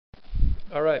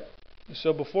Alright,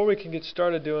 so before we can get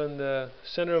started doing the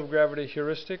center of gravity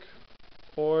heuristic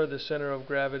or the center of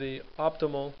gravity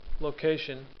optimal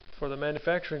location for the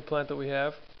manufacturing plant that we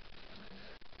have,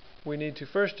 we need to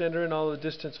first enter in all the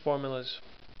distance formulas,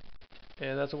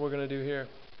 and that's what we're going to do here.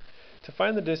 To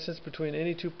find the distance between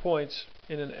any 2 points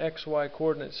in an XY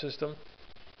coordinate system,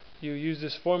 you use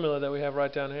this formula that we have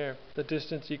right down here. The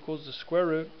distance equals the square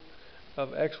root of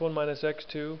x1 minus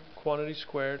x2 quantity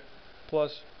squared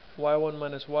plus y1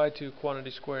 minus y2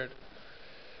 quantity squared.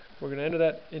 We're going to enter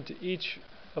that into each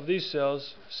of these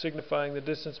cells, signifying the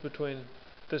distance between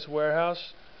this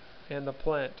warehouse and the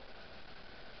plant.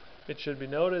 It should be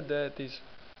noted that these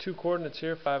 2 coordinates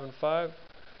here, 5 and 5,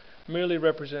 merely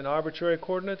represent arbitrary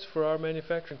coordinates for our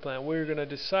manufacturing plant. We're going to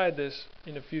decide this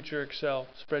in a future Excel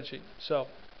spreadsheet. So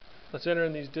let's enter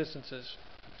in these distances.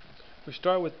 We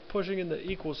start with pushing in the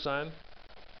equal sign,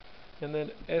 and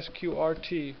then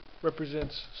SQRT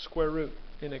represents square root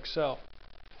in Excel.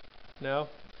 Now,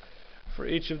 for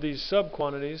each of these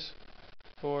sub-quantities,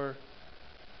 or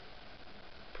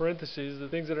parentheses, the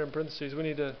things that are in parentheses, we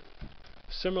need to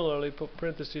similarly put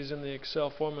parentheses in the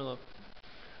Excel formula.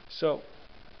 So,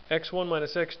 x1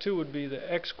 minus x2 would be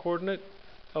the x-coordinate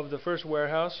of the first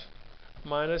warehouse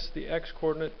minus the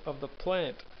x-coordinate of the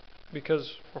plant,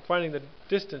 because we're finding the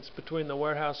distance between the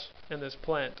warehouse and this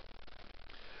plant.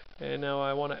 And now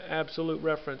I want to absolute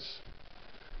reference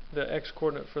the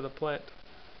x-coordinate for the plant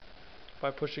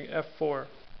by pushing F4.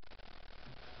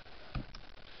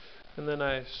 And then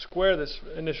I square this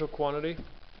initial quantity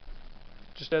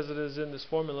just as it is in this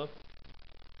formula,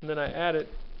 and then I add it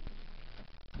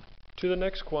to the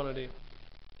next quantity,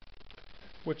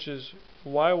 which is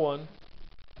y1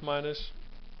 minus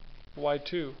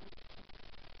y2.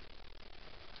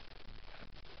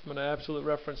 I'm going to absolute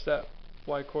reference that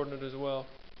y coordinate as well.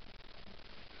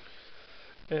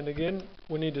 And again,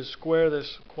 we need to square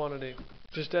this quantity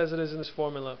just as it is in this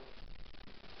formula.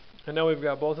 And now we've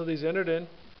got both of these entered in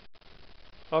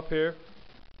up here,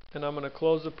 and I'm going to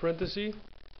close the parenthesis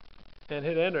and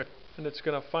hit enter, and it's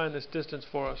going to find this distance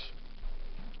for us.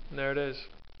 And there it is.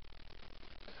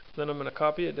 Then I'm going to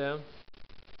copy it down,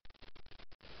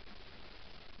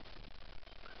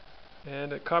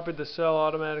 and it copied the cell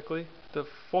automatically, the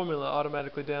formula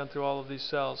automatically down through all of these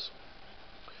cells.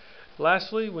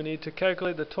 Lastly, we need to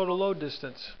calculate the total load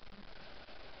distance.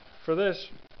 For this,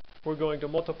 we're going to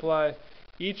multiply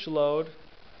each load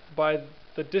by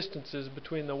the distances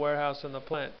between the warehouse and the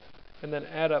plant, and then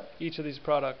add up each of these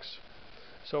products.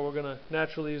 So we're going to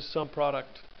naturally use sum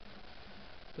product,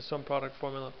 the sum product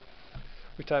formula.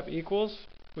 We type equals,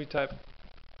 we type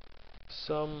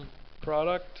sum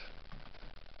product,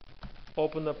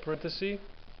 open the parenthesis,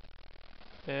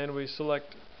 and we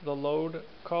select the load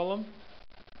column,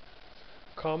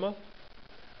 comma,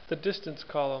 the distance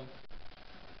column.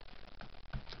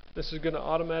 This is going to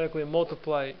automatically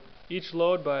multiply each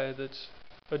load by its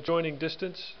adjoining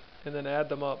distance and then add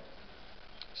them up.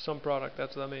 Sum product,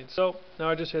 that's what that means. So now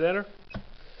I just hit enter,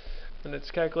 and it's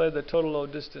calculated the total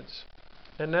load distance.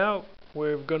 And now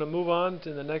we're going to move on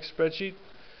to the next spreadsheet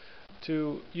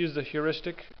to use the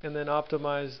heuristic and then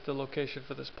optimize the location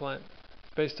for this plant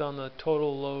based on the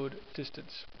total load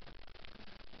distance.